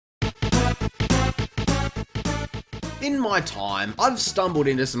In my time, I've stumbled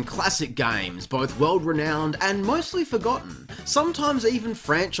into some classic games, both world-renowned and mostly forgotten. Sometimes even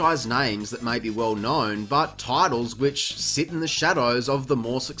franchise names that may be well known, but titles which sit in the shadows of the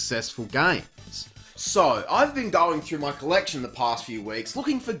more successful games. So, I've been going through my collection the past few weeks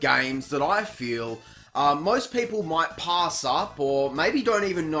looking for games that I feel most people might pass up or maybe don't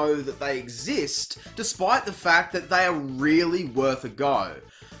even know that they exist, despite the fact that they are really worth a go.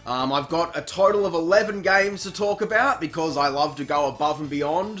 I've got a total of 11 games to talk about because I love to go above and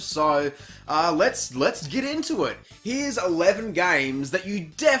beyond, so let's get into it. Here's 11 games that you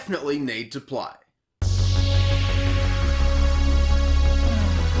definitely need to play.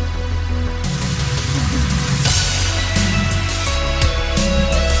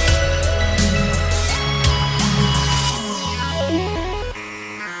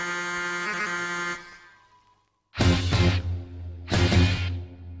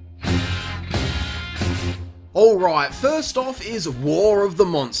 Alright, first off is War of the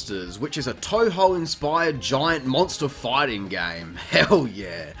Monsters, which is a Touhou-inspired giant monster fighting game. Hell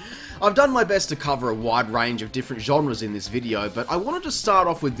yeah! I've done my best to cover a wide range of different genres in this video, but I wanted to start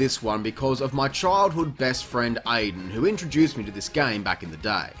off with this one because of my childhood best friend Aiden, who introduced me to this game back in the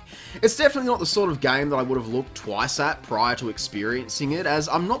day. It's definitely not the sort of game that I would have looked twice at prior to experiencing it, as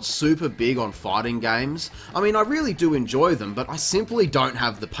I'm not super big on fighting games. I mean, I really do enjoy them, but I simply don't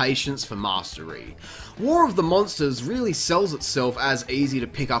have the patience for mastery. War of the Monsters really sells itself as easy to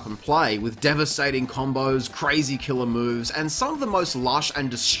pick up and play, with devastating combos, crazy killer moves, and some of the most lush and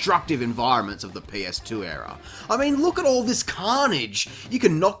destructive environments of the PS2 era. I mean, look at all this carnage! You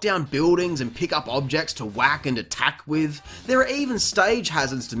can knock down buildings and pick up objects to whack and attack with. There are even stage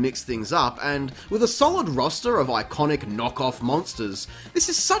hazards to mix things up, and with a solid roster of iconic knockoff monsters, this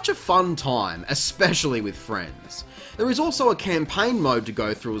is such a fun time, especially with friends. There is also a campaign mode to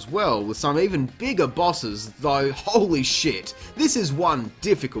go through as well, with some even bigger bosses, though holy shit, this is one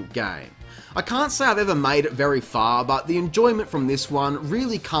difficult game. I can't say I've ever made it very far, but the enjoyment from this one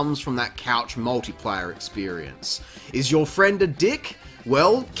really comes from that couch multiplayer experience. Is your friend a dick?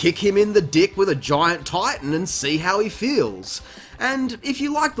 Well, kick him in the dick with a giant titan and see how he feels. And if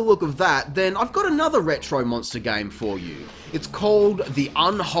you like the look of that, then I've got another retro monster game for you. It's called The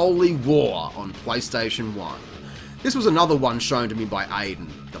Unholy War on PlayStation 1. This was another one shown to me by Aiden,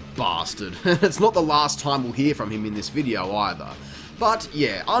 the bastard. It's not the last time we'll hear from him in this video either. But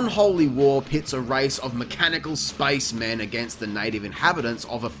yeah, Unholy War pits a race of mechanical spacemen against the native inhabitants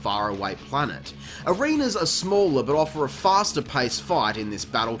of a faraway planet. Arenas are smaller but offer a faster paced fight in this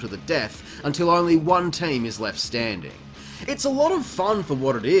battle to the death until only one team is left standing. It's a lot of fun for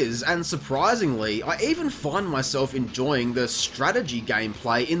what it is, and surprisingly, I even find myself enjoying the strategy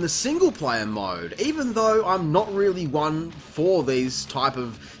gameplay in the single player mode, even though I'm not really one for these type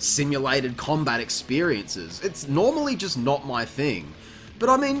of simulated combat experiences. It's normally just not my thing. But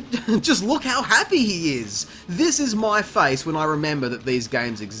I mean, just look how happy he is! This is my face when I remember that these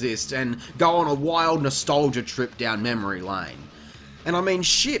games exist and go on a wild nostalgia trip down memory lane. And I mean,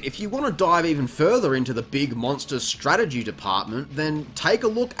 shit, if you want to dive even further into the big monster strategy department, then take a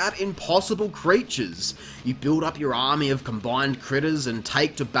look at Impossible Creatures. You build up your army of combined critters and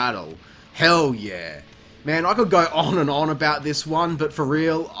take to battle. Hell yeah. Man, I could go on and on about this one, but for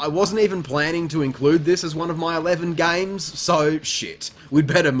real, I wasn't even planning to include this as one of my 11 games, so shit, we'd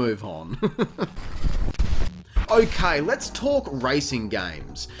better move on. Okay, let's talk racing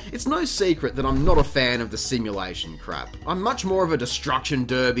games. It's no secret that I'm not a fan of the simulation crap. I'm much more of a Destruction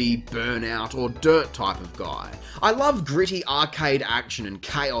Derby, Burnout, or Dirt type of guy. I love gritty arcade action and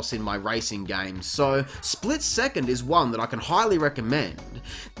chaos in my racing games, so Split Second is one that I can highly recommend.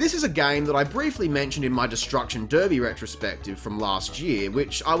 This is a game that I briefly mentioned in my Destruction Derby retrospective from last year,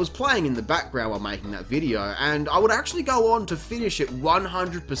 which I was playing in the background while making that video, and I would actually go on to finish it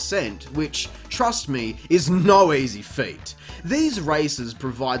 100%, which, trust me, is no easy feat. These races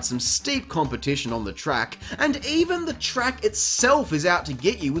provide some steep competition on the track, and even the track itself is out to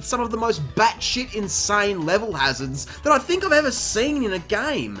get you with some of the most batshit insane level hazards that I think I've ever seen in a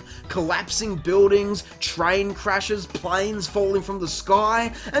game. Collapsing buildings, train crashes, planes falling from the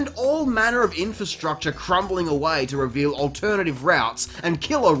sky, and all manner of infrastructure crumbling away to reveal alternative routes and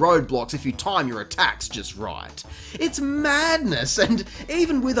killer roadblocks if you time your attacks just right. It's madness, and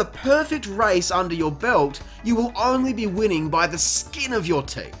even with a perfect race under your belt, you will only be winning by the skin of your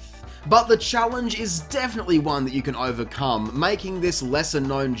teeth. But the challenge is definitely one that you can overcome, making this lesser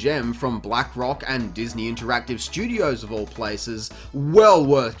known gem from BlackRock and Disney Interactive Studios of all places well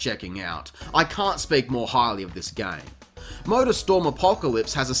worth checking out. I can't speak more highly of this game. MotorStorm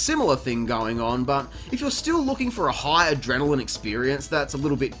Apocalypse has a similar thing going on, but if you're still looking for a high adrenaline experience that's a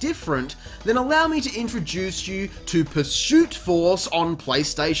little bit different, then allow me to introduce you to Pursuit Force on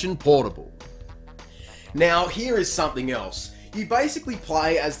PlayStation Portable. Now, here is something else. You basically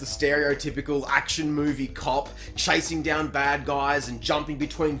play as the stereotypical action movie cop, chasing down bad guys and jumping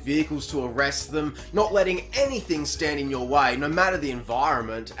between vehicles to arrest them, not letting anything stand in your way, no matter the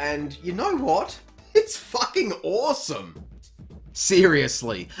environment, and you know what? It's fucking awesome!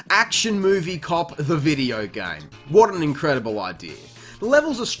 Seriously, Action Movie Cop the video game. What an incredible idea. The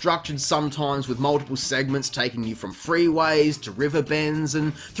levels are structured sometimes with multiple segments taking you from freeways to river bends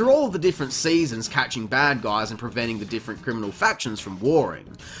and through all of the different seasons catching bad guys and preventing the different criminal factions from warring.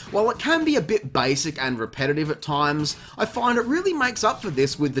 While it can be a bit basic and repetitive at times, I find it really makes up for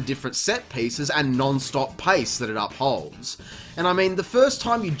this with the different set pieces and non-stop pace that it upholds. And I mean, the first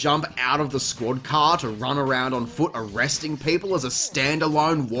time you jump out of the squad car to run around on foot arresting people as a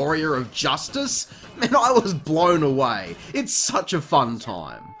standalone warrior of justice, man, I was blown away. It's such a fun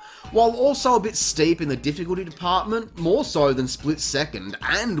time. While also a bit steep in the difficulty department, more so than Split Second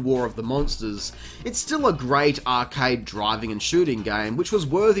and War of the Monsters, it's still a great arcade driving and shooting game which was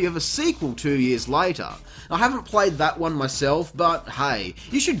worthy of a sequel 2 years later. I haven't played that one myself, but hey,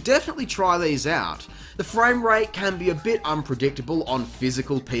 you should definitely try these out. The frame rate can be a bit unpredictable on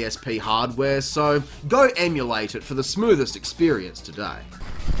physical PSP hardware, so go emulate it for the smoothest experience today.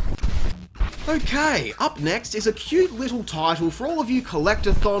 Okay, up next is a cute little title for all of you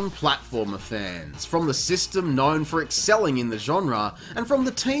Collectathon platformer fans, from the system known for excelling in the genre, and from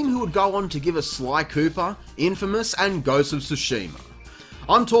the team who would go on to give us Sly Cooper, Infamous, and Ghost of Tsushima.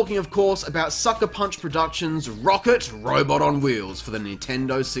 I'm talking, of course, about Sucker Punch Productions' Rocket Robot on Wheels for the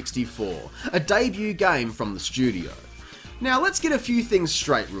Nintendo 64, a debut game from the studio. Now, let's get a few things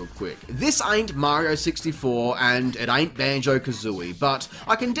straight real quick. This ain't Mario 64 and it ain't Banjo-Kazooie, but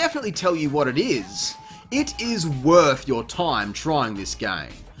I can definitely tell you what it is. It is worth your time trying this game.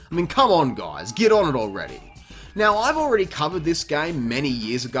 I mean, come on guys, get on it already. Now, I've already covered this game many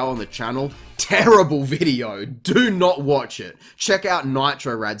years ago on the channel. Terrible video, do not watch it. Check out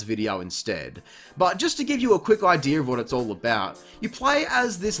NitroRad's video instead. But just to give you a quick idea of what it's all about, you play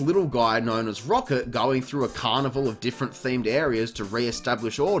as this little guy known as Rocket going through a carnival of different themed areas to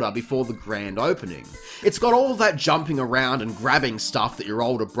re-establish order before the grand opening. It's got all of that jumping around and grabbing stuff that your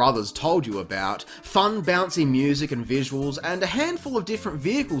older brothers told you about, fun bouncy music and visuals, and a handful of different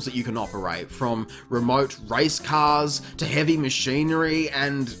vehicles that you can operate, from remote race cars to heavy machinery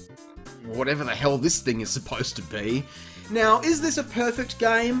and whatever the hell this thing is supposed to be. Now, is this a perfect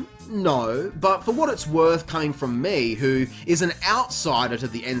game? No, but for what it's worth, coming from me, who is an outsider to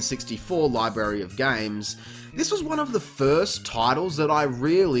the N64 library of games, this was one of the first titles that I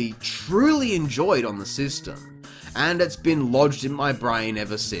really, truly enjoyed on the system, and it's been lodged in my brain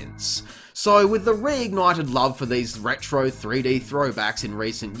ever since. So with the reignited love for these retro 3D throwbacks in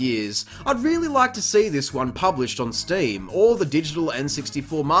recent years, I'd really like to see this one published on Steam or the digital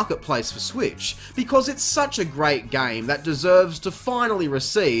N64 marketplace for Switch, because it's such a great game that deserves to finally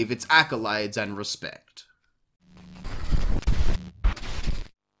receive its accolades and respect.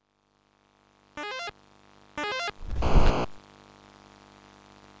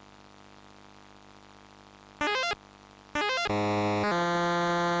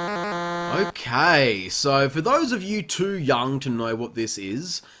 Okay, so for those of you too young to know what this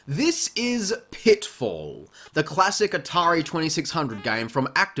is Pitfall, the classic Atari 2600 game from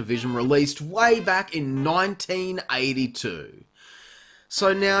Activision released way back in 1982.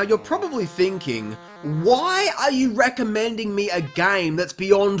 So now you're probably thinking, why are you recommending me a game that's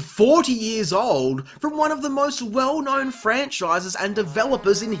beyond 40 years old from one of the most well-known franchises and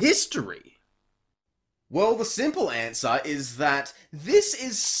developers in history? Well, the simple answer is that this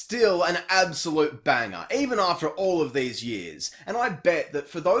is still an absolute banger, even after all of these years. And I bet that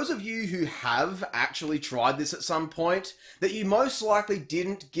for those of you who have actually tried this at some point, that you most likely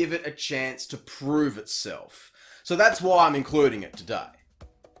didn't give it a chance to prove itself. So that's why I'm including it today.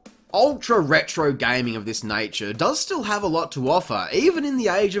 Ultra retro gaming of this nature does still have a lot to offer, even in the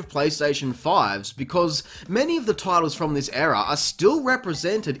age of PlayStation 5s, because many of the titles from this era are still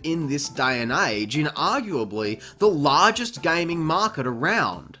represented in this day and age in arguably the largest gaming market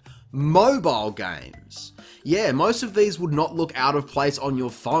around: mobile games. Yeah, most of these would not look out of place on your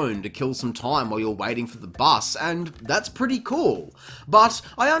phone to kill some time while you're waiting for the bus, and that's pretty cool. But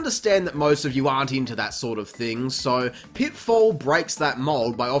I understand that most of you aren't into that sort of thing, so Pitfall breaks that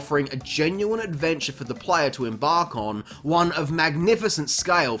mold by offering a genuine adventure for the player to embark on, one of magnificent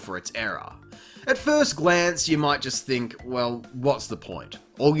scale for its era. At first glance, you might just think, well, what's the point?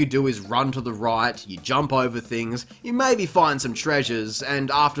 All you do is run to the right, you jump over things, you maybe find some treasures, and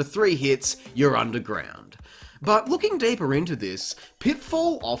after 3 hits, you're underground. But looking deeper into this,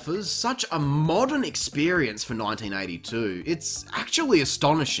 Pitfall offers such a modern experience for 1982, it's actually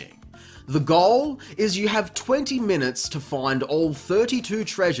astonishing. The goal is you have 20 minutes to find all 32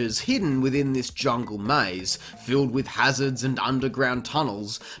 treasures hidden within this jungle maze, filled with hazards and underground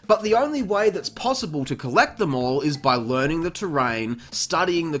tunnels, but the only way that's possible to collect them all is by learning the terrain,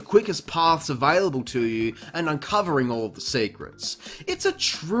 studying the quickest paths available to you, and uncovering all of the secrets. It's a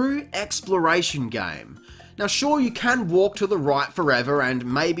true exploration game. Now sure, you can walk to the right forever and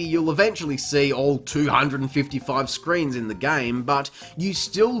maybe you'll eventually see all 255 screens in the game, but you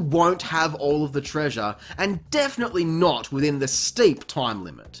still won't have all of the treasure, and definitely not within the steep time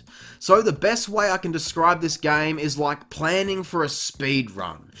limit. So the best way I can describe this game is like planning for a speed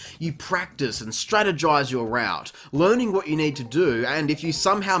run. You practice and strategize your route, learning what you need to do, and if you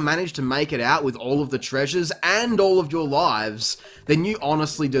somehow manage to make it out with all of the treasures and all of your lives, then you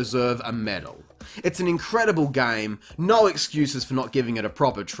honestly deserve a medal. It's an incredible game, no excuses for not giving it a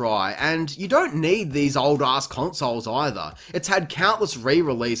proper try, and you don't need these old ass consoles either. It's had countless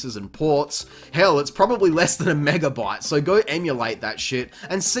re-releases and ports, hell it's probably less than a megabyte, so go emulate that shit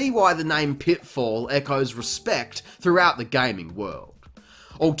and see why the name Pitfall echoes respect throughout the gaming world.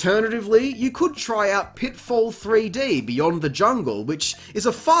 Alternatively, you could try out Pitfall 3D Beyond the Jungle, which is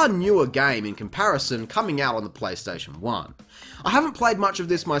a far newer game in comparison, coming out on the PlayStation 1. I haven't played much of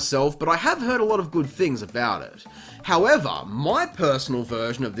this myself, but I have heard a lot of good things about it. However, my personal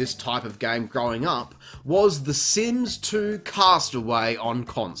version of this type of game growing up was The Sims 2 Castaway on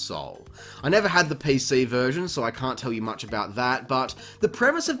console. I never had the PC version, so I can't tell you much about that, but the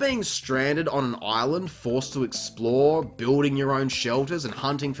premise of being stranded on an island, forced to explore, building your own shelters and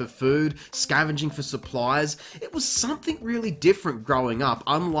hunting for food, scavenging for supplies, it was something really different growing up,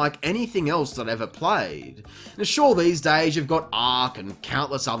 unlike anything else that I ever played. Now sure, these days you've got Ark and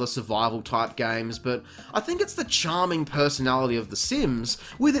countless other survival type games, but I think it's the charming personality of The Sims,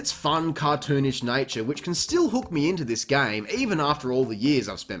 with its fun, cartoonish nature, which can still hook me into this game, even after all the years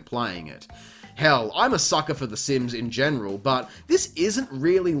I've spent playing it. Hell, I'm a sucker for The Sims in general, but this isn't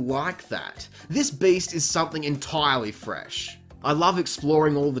really like that. This beast is something entirely fresh. I love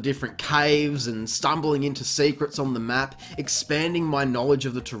exploring all the different caves and stumbling into secrets on the map, expanding my knowledge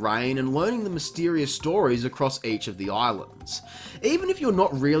of the terrain and learning the mysterious stories across each of the islands. Even if you're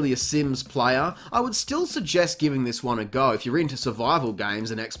not really a Sims player, I would still suggest giving this one a go if you're into survival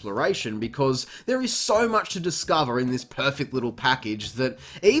games and exploration, because there is so much to discover in this perfect little package that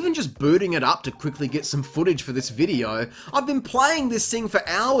even just booting it up to quickly get some footage for this video, I've been playing this thing for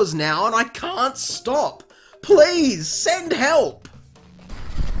hours now and I can't stop. Please, send help!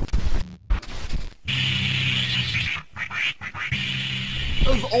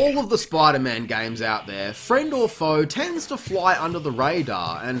 Of all of the Spider-Man games out there, Friend or Foe tends to fly under the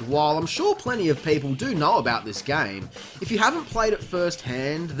radar, and while I'm sure plenty of people do know about this game, if you haven't played it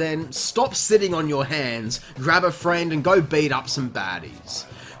firsthand, then stop sitting on your hands, grab a friend and go beat up some baddies.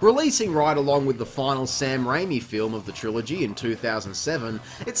 Releasing right along with the final Sam Raimi film of the trilogy in 2007,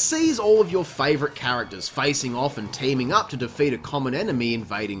 it sees all of your favourite characters facing off and teaming up to defeat a common enemy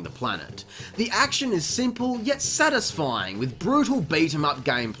invading the planet. The action is simple yet satisfying, with brutal beat-em-up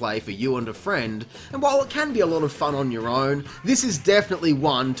gameplay for you and a friend, and while it can be a lot of fun on your own, this is definitely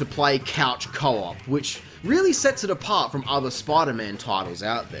one to play couch co-op, which really sets it apart from other Spider-Man titles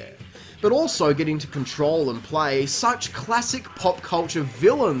out there. But also getting to control and play such classic pop culture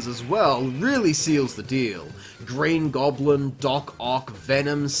villains as well really seals the deal. Green Goblin, Doc Ock,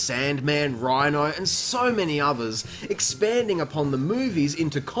 Venom, Sandman, Rhino, and so many others, expanding upon the movies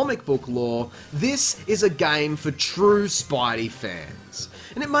into comic book lore. This is a game for true Spidey fans.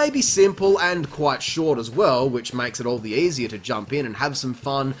 And it may be simple and quite short as well, which makes it all the easier to jump in and have some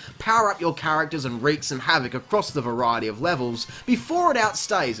fun, power up your characters and wreak some havoc across the variety of levels before it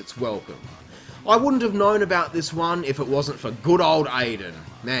outstays its welcome. I wouldn't have known about this one if it wasn't for good old Aiden.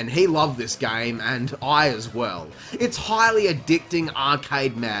 Man, he loved this game, and I as well. It's highly addicting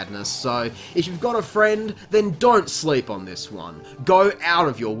arcade madness, so if you've got a friend, then don't sleep on this one. Go out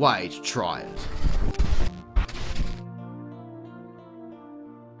of your way to try it.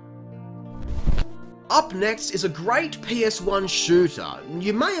 Up next is a great PS1 shooter.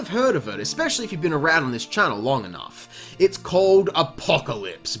 You may have heard of it, especially if you've been around on this channel long enough. It's called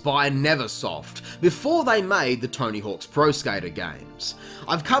Apocalypse by Neversoft, before they made the Tony Hawk's Pro Skater games. games.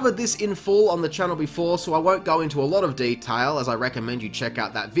 I've covered this in full on the channel before, so I won't go into a lot of detail, as I recommend you check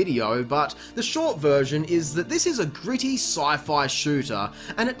out that video, but the short version is that this is a gritty sci-fi shooter,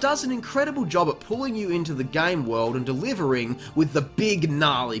 and it does an incredible job at pulling you into the game world and delivering with the big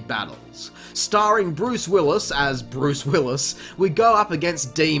gnarly battles. Starring Bruce Willis as Bruce Willis, we go up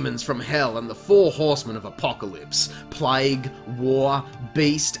against demons from hell and the four horsemen of apocalypse: plague, war,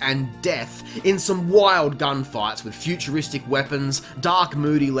 beast, and death, in some wild gunfights with futuristic weapons, dark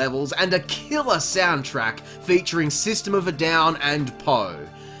moody levels, and a killer soundtrack featuring System of a Down and Poe.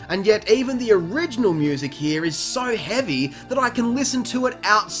 And yet even the original music here is so heavy that I can listen to it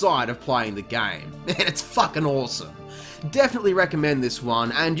outside of playing the game. And it's fucking awesome. Definitely recommend this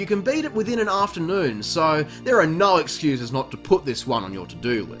one, and you can beat it within an afternoon, so there are no excuses not to put this one on your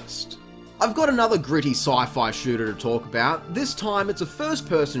to-do list. I've got another gritty sci-fi shooter to talk about. This time it's a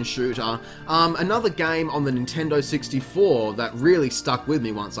first-person shooter, another game on the Nintendo 64 that really stuck with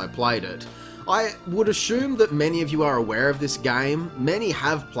me once I played it. I would assume that many of you are aware of this game, many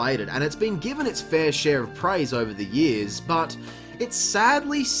have played it, and it's been given its fair share of praise over the years, but it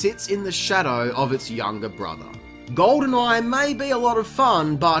sadly sits in the shadow of its younger brother. GoldenEye may be a lot of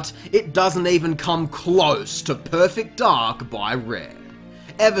fun, but it doesn't even come close to Perfect Dark by Rare.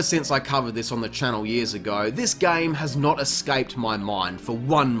 Ever since I covered this on the channel years ago, this game has not escaped my mind for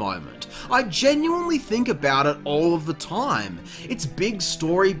one moment. I genuinely think about it all of the time. Its big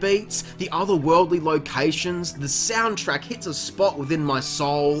story beats, the otherworldly locations, the soundtrack hits a spot within my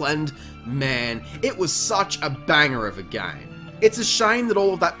soul, and man, it was such a banger of a game. It's a shame that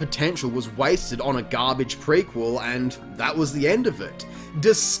all of that potential was wasted on a garbage prequel, and that was the end of it.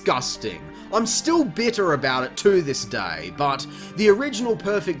 Disgusting. I'm still bitter about it to this day, but the original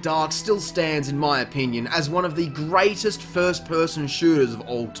Perfect Dark still stands, in my opinion, as one of the greatest first-person shooters of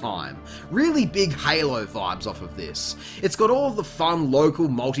all time. Really big Halo vibes off of this. It's got all of the fun local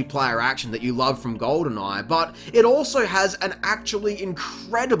multiplayer action that you love from GoldenEye, but it also has an actually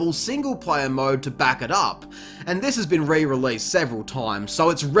incredible single-player mode to back it up, and this has been re-released several times, so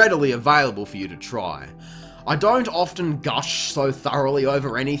it's readily available for you to try. I don't often gush so thoroughly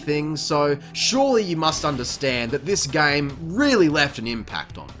over anything, so surely you must understand that this game really left an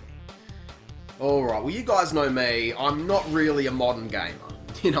impact on me. Alright, well you guys know me, I'm not really a modern gamer.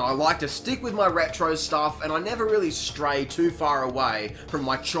 You know, I like to stick with my retro stuff, and I never really stray too far away from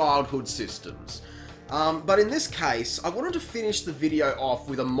my childhood systems. But in this case, I wanted to finish the video off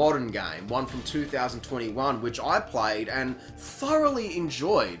with a modern game, one from 2021, which I played and thoroughly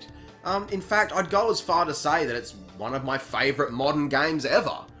enjoyed. In fact, I'd go as far to say that it's one of my favourite modern games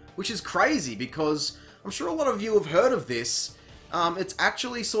ever, which is crazy because I'm sure a lot of you have heard of this. It's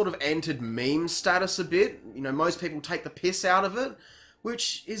actually sort of entered meme status a bit. You know, most people take the piss out of it,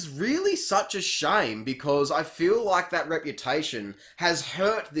 which is really such a shame because I feel like that reputation has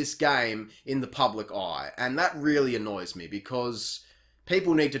hurt this game in the public eye, and that really annoys me because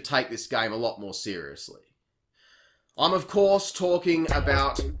people need to take this game a lot more seriously. I'm of course talking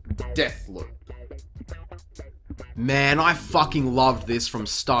about Deathloop. Man, I fucking loved this from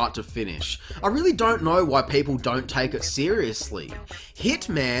start to finish. I really don't know why people don't take it seriously.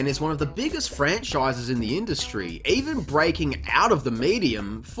 Hitman is one of the biggest franchises in the industry, even breaking out of the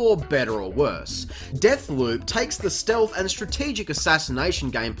medium for better or worse. Deathloop takes the stealth and strategic assassination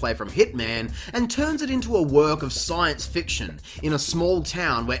gameplay from Hitman and turns it into a work of science fiction in a small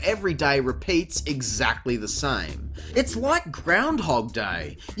town where every day repeats exactly the same. It's like Groundhog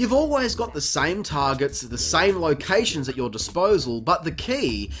Day. You've always got the same targets, the same locations at your disposal, but the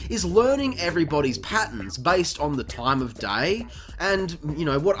key is learning everybody's patterns based on the time of day and, you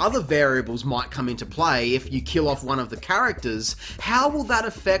know, what other variables might come into play if you kill off one of the characters. How will that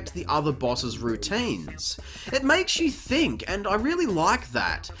affect the other boss's routines? It makes you think, and I really like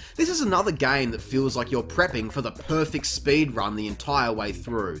that. This is another game that feels like you're prepping for the perfect speed run the entire way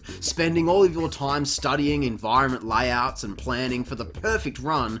through, spending all of your time studying environment layouts and planning for the perfect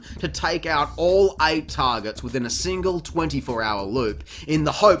run to take out all 8 targets within a single 24-hour loop in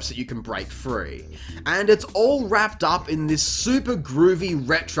the hopes that you can break free. And it's all wrapped up in this super groovy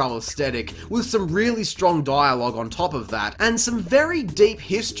retro aesthetic with some really strong dialogue on top of that and some very deep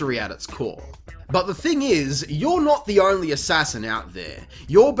history at its core. But the thing is, you're not the only assassin out there.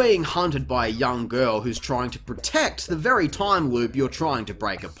 You're being hunted by a young girl who's trying to protect the very time loop you're trying to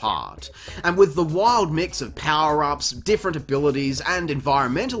break apart. And with the wild mix of power-ups, different abilities, and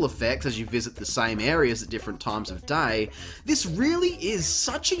environmental effects as you visit the same areas at different times of day, this really is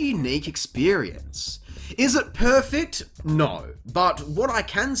such a unique experience. Is it perfect? No. But what I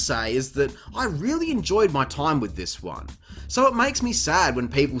can say is that I really enjoyed my time with this one. so it makes me sad when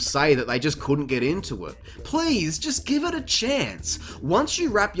people say that they just couldn't get into it. Please, just give it a chance. Once you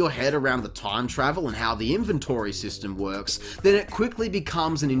wrap your head around the time travel and how the inventory system works, then it quickly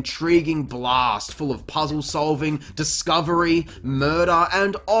becomes an intriguing blast full of puzzle solving, discovery, murder,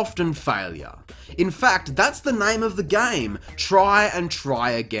 and often failure. In fact, that's the name of the game. Try and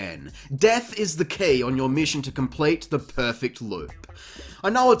try again. Death is the key on your mission to complete the perfect loop. I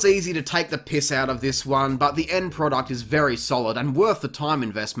know it's easy to take the piss out of this one, but the end product is very solid and worth the time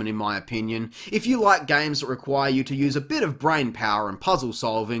investment in my opinion, if you like games that require you to use a bit of brain power and puzzle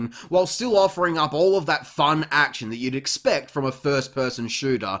solving, while still offering up all of that fun action that you'd expect from a first-person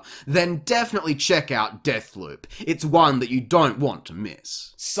shooter, then definitely check out Deathloop. It's one that you don't want to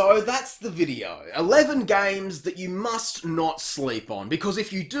miss. So that's the video. 11 games that you must not sleep on, because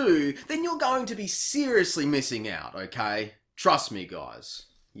if you do, then you're going to be seriously missing out, okay? Trust me, guys.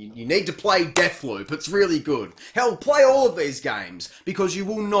 You need to play Deathloop, it's really good. Hell, play all of these games, because you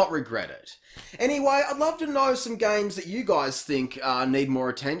will not regret it. Anyway, I'd love to know some games that you guys think need more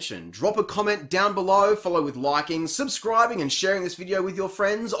attention. Drop a comment down below, follow with liking, subscribing, and sharing this video with your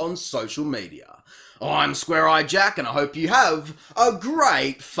friends on social media. I'm Square Eye Jack, and I hope you have a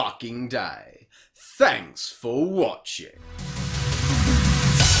great fucking day. Thanks for watching.